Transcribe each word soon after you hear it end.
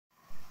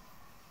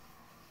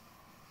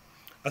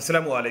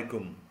আসসালামু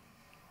আলাইকুম।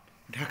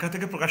 ঢাকা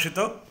থেকে প্রকাশিত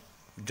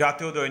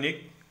জাতীয় দৈনিক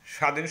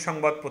স্বাধীন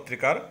সংবাদ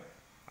পত্রিকার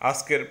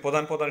আজকের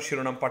প্রধান প্রধান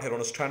শিরোনাম পাঠের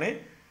অনুষ্ঠানে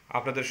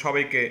আপনাদের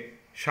সবাইকে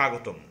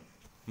স্বাগতম।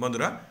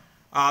 বন্ধুরা,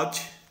 আজ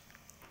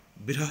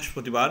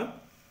বৃহস্পতিবার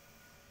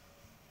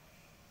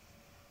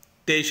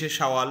 23শে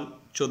শাওয়াল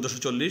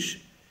 1440,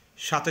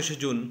 27শে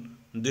জুন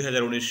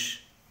 2019।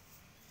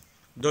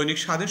 দৈনিক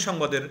স্বাধীন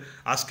সংবাদের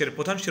আজকের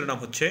প্রধান শিরোনাম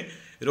হচ্ছে,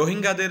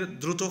 রোহিঙ্গাদের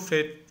দ্রুত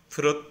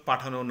ফেরত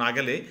পাঠানো না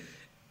গেলে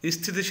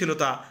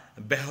স্থিতিশীলতা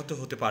ব্যাহত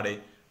হতে পারে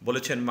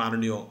বলেছেন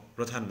মাননীয়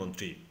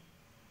প্রধানমন্ত্রী।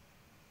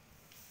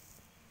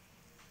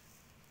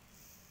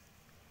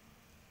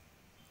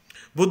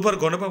 বুধবার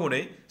গণভবনে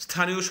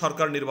স্থানীয়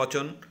সরকার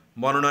নির্বাচন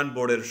মনোনয়ন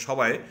বোর্ডের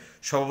সভায়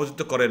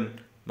সভাপতিত্ব করেন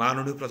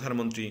মাননীয়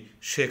প্রধানমন্ত্রী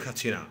শেখ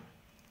হাসিনা।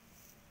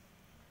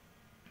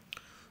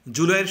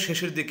 জুলাইয়ের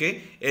শেষের দিকে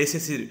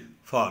এইচএসসির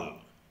ফল।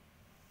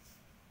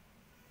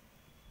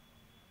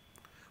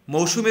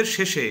 মৌসুমের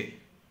শেষে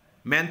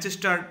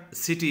ম্যানচেস্টার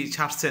সিটি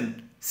ছাড়ছেন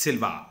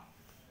সিলভা।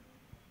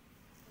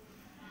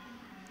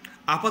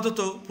 আপাতত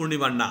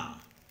পূর্ণিমার না।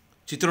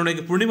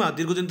 চিত্রনায়িকা পূর্ণিমা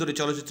দীর্ঘদিন ধরে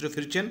চলচ্চিত্রে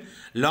ফিরছেন।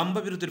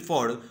 লম্বা বিরতির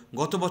পর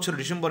গত বছর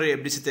ডিসেম্বরে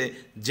এফডিসিতে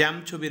জ্যাম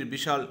ছবির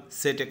বিশাল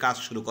সেটে কাজ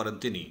শুরু করেন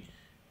তিনি।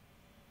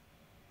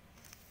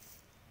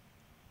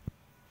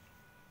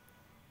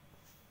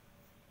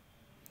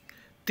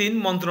 তিন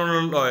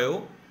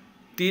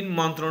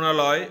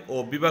মন্ত্রণালয় ও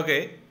বিভাগে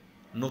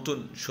নতুন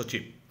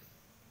সচিব।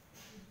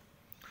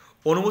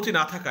 অনুমতি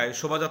না থাকায়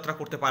শোভাযাত্রা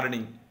করতে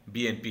পারেনি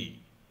বিএনপি।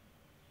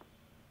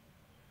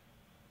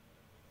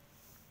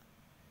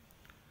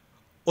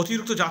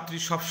 অতিরিক্ত যাত্রী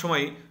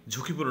সবসময়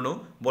ঝুঁকিপূর্ণ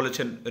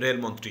বলেছেন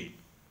রেলমন্ত্রী।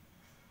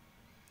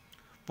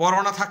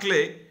 পরোয়ানা থাকলে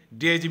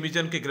ডিআইজি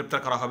মিজানকে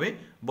গ্রেপ্তার করা হবে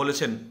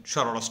বলেছেন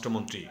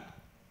স্বরাষ্ট্রমন্ত্রী।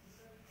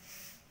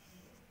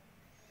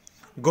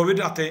 গভীর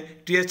রাতে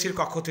টিএসসির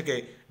কক্ষ থেকে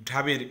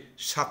ঢাবির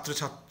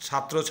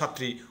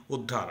ছাত্রছাত্রী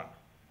উদ্ধার।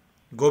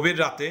 গভীর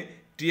রাতে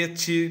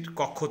টিএসসির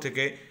কক্ষ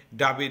থেকে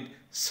ঢাবির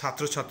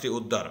ছাত্রছাত্রী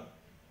উদ্ধার।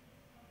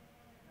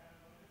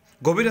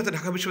 গভীর রাতে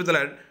ঢাকা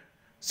বিশ্ববিদ্যালয়ের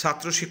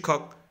ছাত্র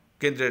শিক্ষক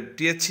কেন্দ্রের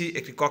টিএসসি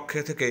একটি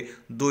কক্ষে থেকে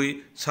 2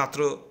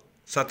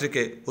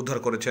 ছাত্রছাত্রীকে উদ্ধার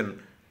করেছেন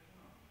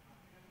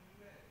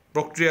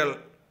প্রক্রিয়াল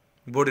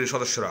বোর্ডের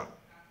সদস্যরা।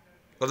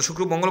 গত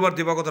মঙ্গলবার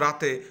দিবাগত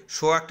রাতে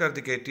 1:15টার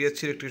দিকে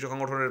টিএসসির একটি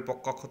সংগঠনের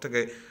কক্ষ থেকে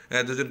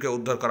 2 জনকে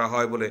উদ্ধার করা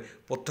হয় বলে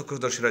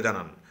প্রত্যক্ষদর্শীরা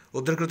জানান।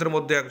 উদ্ধারকৃতদের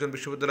মধ্যে একজন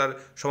বিশ্ববিদ্যালয়ের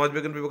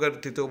সমাজবিজ্ঞান বিভাগের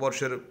 3য়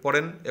বর্ষের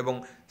পড়েন এবং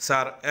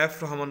স্যার এফ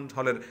রহমান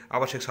হলের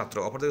আবাসিক ছাত্র।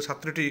 অপরদিকে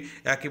ছাত্রীটি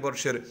একই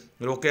বর্ষের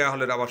রোকেয়া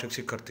হলের আবাসিক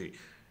শিক্ষার্থী।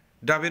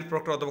 ডাবির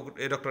প্রক্টর অধ্যাপক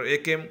ডক্টর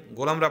এ.কে.এম.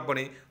 গোলাম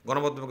রাব্বানী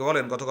গণমাধ্যমকে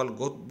বলেন, গতকাল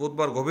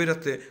বুধবার গভীর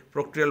রাতে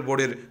প্রক্রিয়াল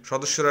বোর্ডের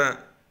সদস্যরা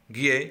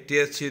গিয়ে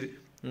টিএসসির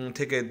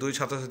থেকে 2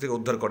 ছাত্রছাত্রীকে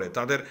উদ্ধার করে।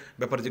 তাদের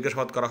ব্যাপারে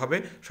জিজ্ঞাসাবাদ করা হবে।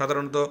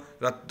 সাধারণত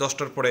রাত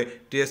 10টার পরে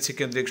টিএসসি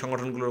কেন্দ্রিক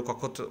সংগঠনগুলোর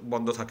কক্ষ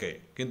বন্ধ থাকে,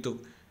 কিন্তু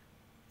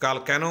কাল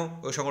কেন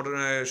ওই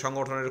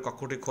সংগঠনের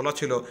কক্ষটি খোলা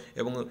ছিল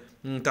এবং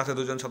তাতে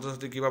 2 জন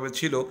ছাত্রছাত্রী কীভাবে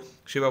ছিল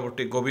সে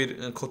ব্যাপারটি গভীর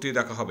খতিয়ে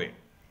দেখা হবে।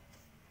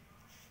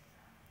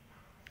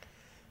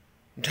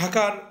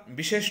 ঢাকার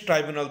বিশেষ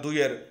ট্রাইব্যুনাল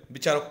 2-এর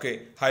বিচারককে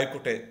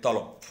হাইকোর্টে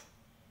তলব।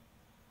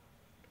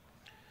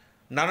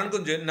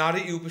 নারায়ণগঞ্জে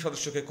নারী ইউপি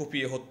সদস্যকে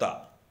কুপিয়ে হত্যা।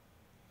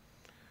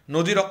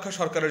 নদী রক্ষা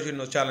সরকারের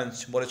জন্য চ্যালেঞ্জ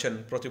বলেছেন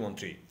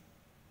প্রতিমন্ত্রী।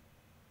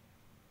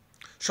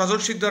 সজল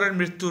শিকদারের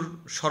মৃত্যুর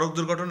সড়ক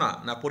দুর্ঘটনা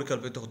না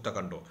পরিকল্পিত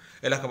হত্যাকাণ্ড,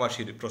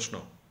 এলাকাবাসীর প্রশ্ন।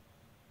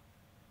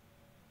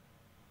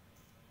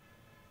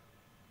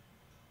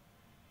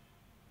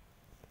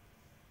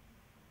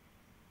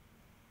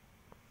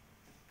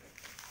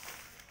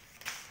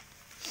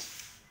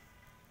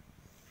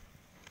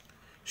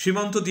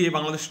 সীমান্ত দিয়ে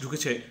বাংলাদেশ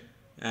ঢুকেছে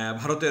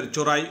ভারতের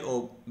চোরাই ও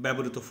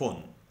ব্যবহৃত ফোন।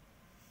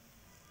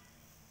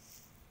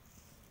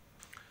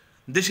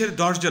 দেশের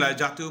 10 জেলায়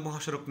জাতীয়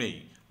মহাসড়ক নেই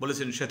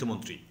বলেছেন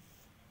সেতুমন্ত্রী।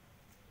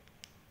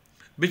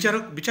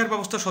 বিচার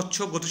ব্যবস্থা স্বচ্ছ,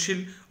 গতিশীল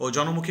ও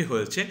জনমুখী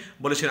হয়েছে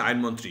বলেছেন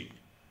আইনমন্ত্রী।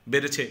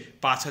 বেড়েছে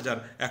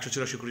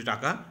 5,184 কোটি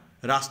টাকা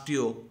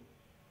রাষ্ট্রীয়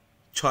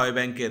 6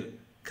 ব্যাংকের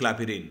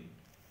খেলাপি ঋণ।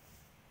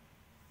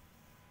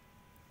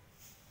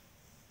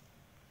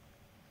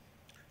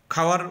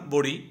 খাওয়ার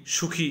বড়ি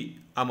সুখী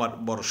আমার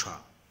ভরসা।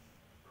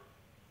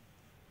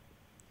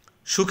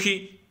 সুখী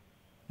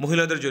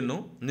মহিলাদের জন্য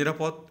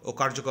নিরাপদ ও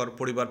কার্যকর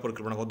পরিবার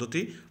পরিকল্পনা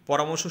পদ্ধতি।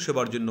 পরামর্শ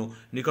সেবার জন্য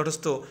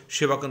নিকটস্থ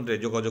সেবাকেন্দ্রে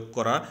যোগাযোগ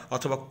করা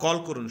অথবা কল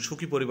করুন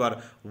সুখী পরিবার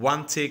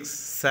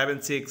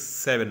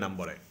 16767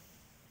 নম্বরে।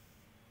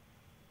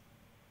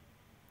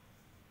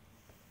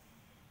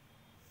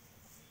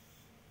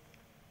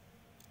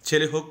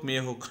 ছেলে হোক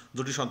মেয়ে হোক,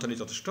 2টি সন্তানই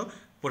যথেষ্ট,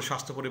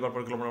 স্বাস্থ্য পরিবার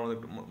পরিকল্পনা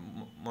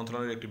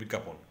মন্ত্রণালয়ের একটি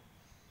বিজ্ঞাপন।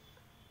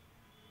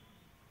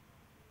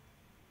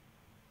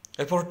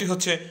 এরপরটি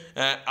হচ্ছে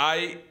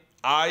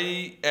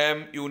আইএম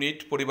ইউনিট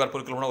পরিবার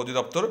পরিকল্পনা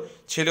অধিদপ্তর।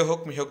 ছেলে হোক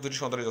মেয়ে হোক, 2টি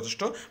সন্তানই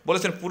যথেষ্ট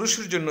বলেছেন।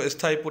 পুরুষের জন্য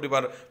স্থায়ী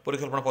পরিবার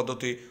পরিকল্পনা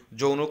পদ্ধতি।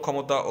 যৌন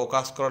ক্ষমতা ও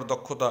কাজ করার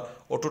দক্ষতা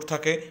অটুট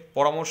থাকে।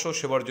 পরামর্শ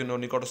সেবার জন্য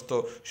নিকটস্থ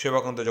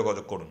সেবাকেন্দ্রে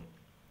যোগাযোগ করুন।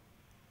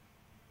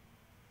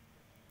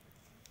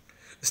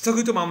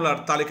 স্থগিত মামলার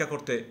তালিকা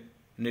করতে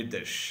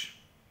নির্দেশ।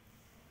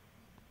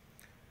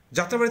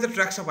 যাত্রাবাড়িতে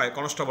ট্রাক চাপায়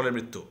কনস্টেবলের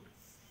মৃত্যু।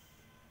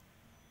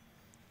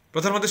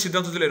 প্রধানমন্ত্রী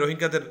সিদ্ধান্ত দিলে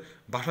রোহিঙ্গাদের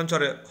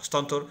ভাষাঞ্চলে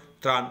হস্তান্তর,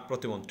 ত্রাণ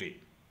প্রতিমন্ত্রী।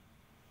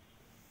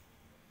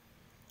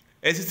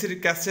 এসএসসির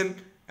castle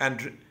and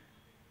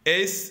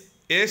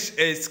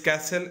SH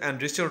castle and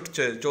resort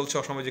চলছে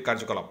অসামাজিক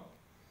কার্যকলাপ।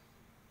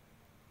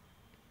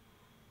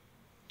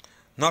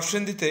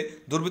 নরসিংদীতে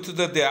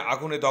দুর্বৃত্তদের দেয়া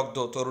আগুনে দগ্ধ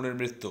তরুণের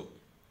মৃত্যু।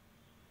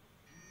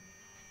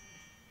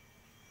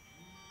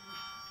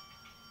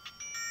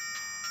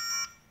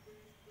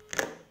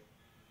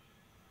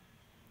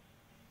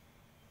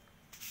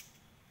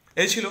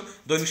 এই ছিল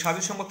দৈনিক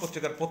স্বাধীন সংবাদ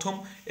পত্রিকার প্রথম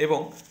এবং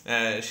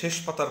শেষ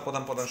পাতার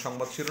প্রধান প্রধান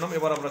সংবাদ শিরোনাম।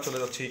 এবার আমরা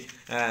চলে যাচ্ছি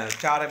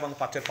 4 এবং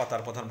 5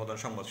 পাতার প্রধান প্রধান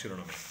সংবাদ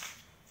শিরোনামে।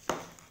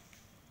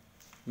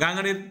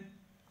 গাঙ্গানীর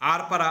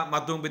আরপাড়া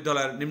মাধ্যমিক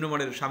বিদ্যালয়ের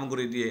নিম্নমানের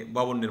সামগ্রী দিয়ে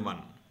ভবন নির্মাণ।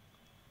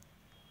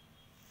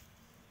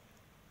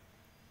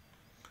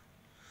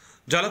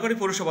 জলাকাড়ি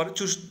পৌরসভার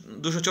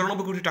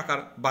 294 কোটি টাকার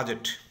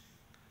বাজেট।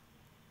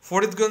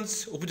 ফরিদগঞ্জ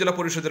উপজেলা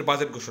পরিষদের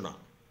বাজেট ঘোষণা।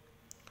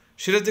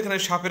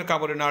 সিরাজদিখানায় সাপের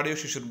কামড়ে নারী ও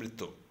শিশুর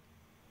মৃত্যু।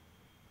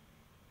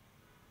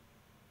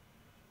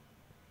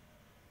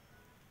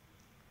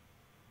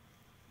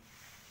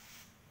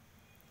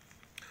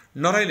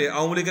 নড়াইলে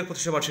আওয়ামী লীগের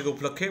প্রতিষ্ঠা বার্ষিকী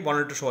উপলক্ষে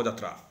বর্ণাঢ্য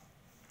শোভাযাত্রা।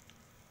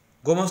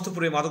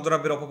 গোমস্তাপুরে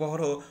মাদকদ্রব্যের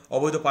অপব্যবহার ও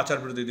অবৈধ পাচার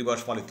বিরোধী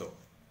দিবস পালিত।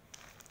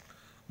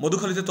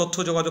 মধুখালীতে তথ্য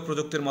যোগাযোগ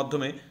প্রযুক্তির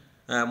মাধ্যমে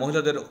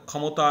মহিলাদের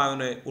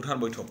ক্ষমতায়নে উঠান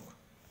বৈঠক।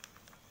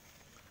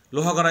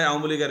 লোহাগাড়ায়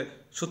আওয়ামী লীগের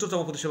 70তম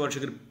প্রতিষ্ঠা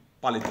বার্ষিকী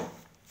পালিত।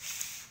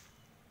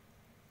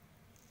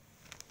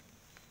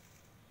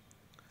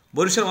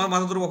 বরিশাল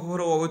মাদকদ্রব্য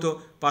অপব্যবহার ও অবৈধ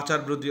পাচার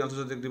বিরোধী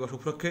আন্তর্জাতিক দিবস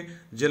উপলক্ষে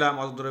জেলা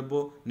মাদকদ্রব্য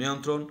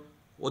নিয়ন্ত্রণ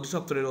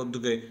অধিদপ্তরের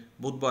উদ্যোগে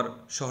বুধবার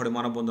শহরে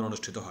মানববন্ধন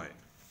অনুষ্ঠিত হয়।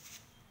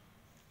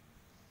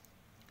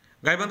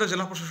 গাইবান্ধা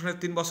জেলা প্রশাসনের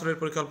 3 বছরের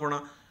পরিকল্পনা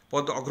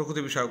পদ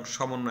অগ্রগতি বিষয়ক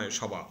সমন্বয়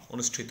সভা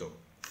অনুষ্ঠিত।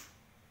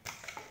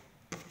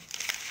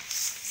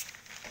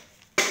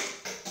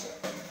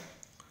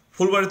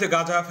 ফুলবাড়িতে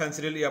গাঁজা,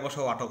 ফেন্সিডিল,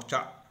 ইয়াবাসহ আটক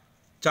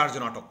 4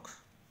 জন আটক।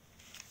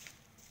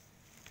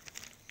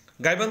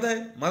 গাইবান্ধায়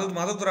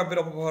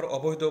মাদকদ্রব্যের অপব্যবহার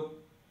অবৈধ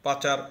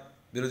পাচার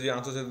বিরোধী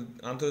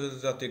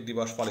আন্তর্জাতিক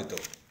দিবস পালিত।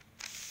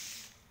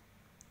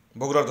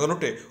 বগুড়ার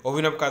ধনুটে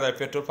অভিনব কায়দায়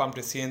পেট্রোল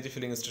পাম্পটি সিএনজি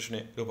ফিলিং স্টেশনে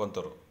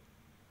রূপান্তর।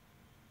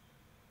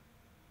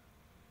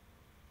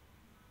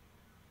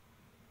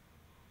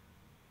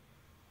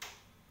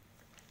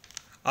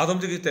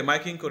 আদমদীঘিতে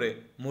মাইকিং করে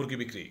মুরগি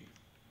বিক্রি।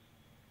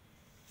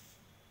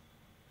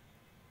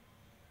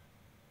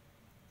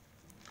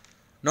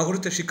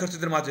 নগরীতে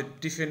শিক্ষার্থীদের মাঝে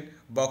টিফিন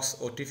বক্স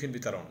ও টিফিন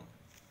বিতরণ।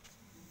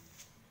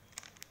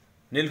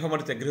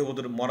 নীলফামারীতে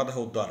গৃহবধূর মরদেহ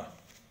উদ্ধার।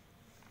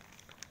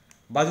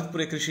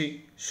 বাজিতপুরে কৃষি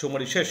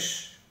শুমারি শেষ।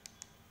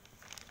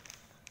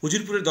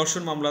 উজিরপুরের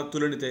ধর্ষণ মামলা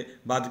তুলে নিতে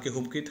বাদীকে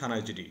হুমকি,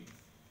 থানায় জিডি।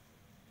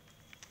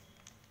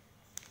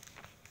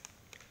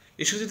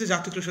 ঈশ্বরদীতে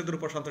জাতীয় কৃষকদের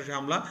উপর সন্ত্রাসী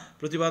হামলা,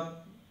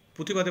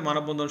 প্রতিবাদে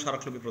মানববন্ধন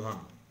স্মারকলিপি প্রধান।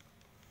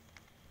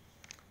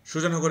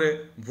 সুজানগরে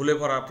ভুলে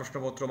ভরা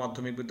প্রশ্নপত্র,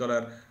 মাধ্যমিক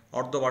বিদ্যালয়ের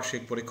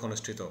অর্ধবার্ষিক পরীক্ষা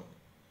অনুষ্ঠিত।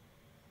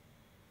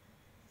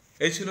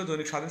 এই ছিল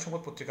দৈনিক স্বাধীন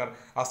সংবাদ পত্রিকার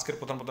আজকের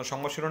প্রধান প্রধান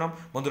সংবাদ শিরোনাম।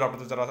 বন্ধুরা,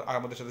 আপনাদের যারা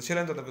আমাদের সাথে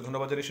ছিলেন তাদেরকে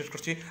ধন্যবাদ জানিয়ে শেষ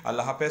করছি।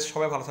 আল্লাহ হাফেজ।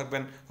 সবাই ভালো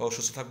থাকবেন ও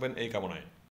সুস্থ থাকবেন এই কামনায়।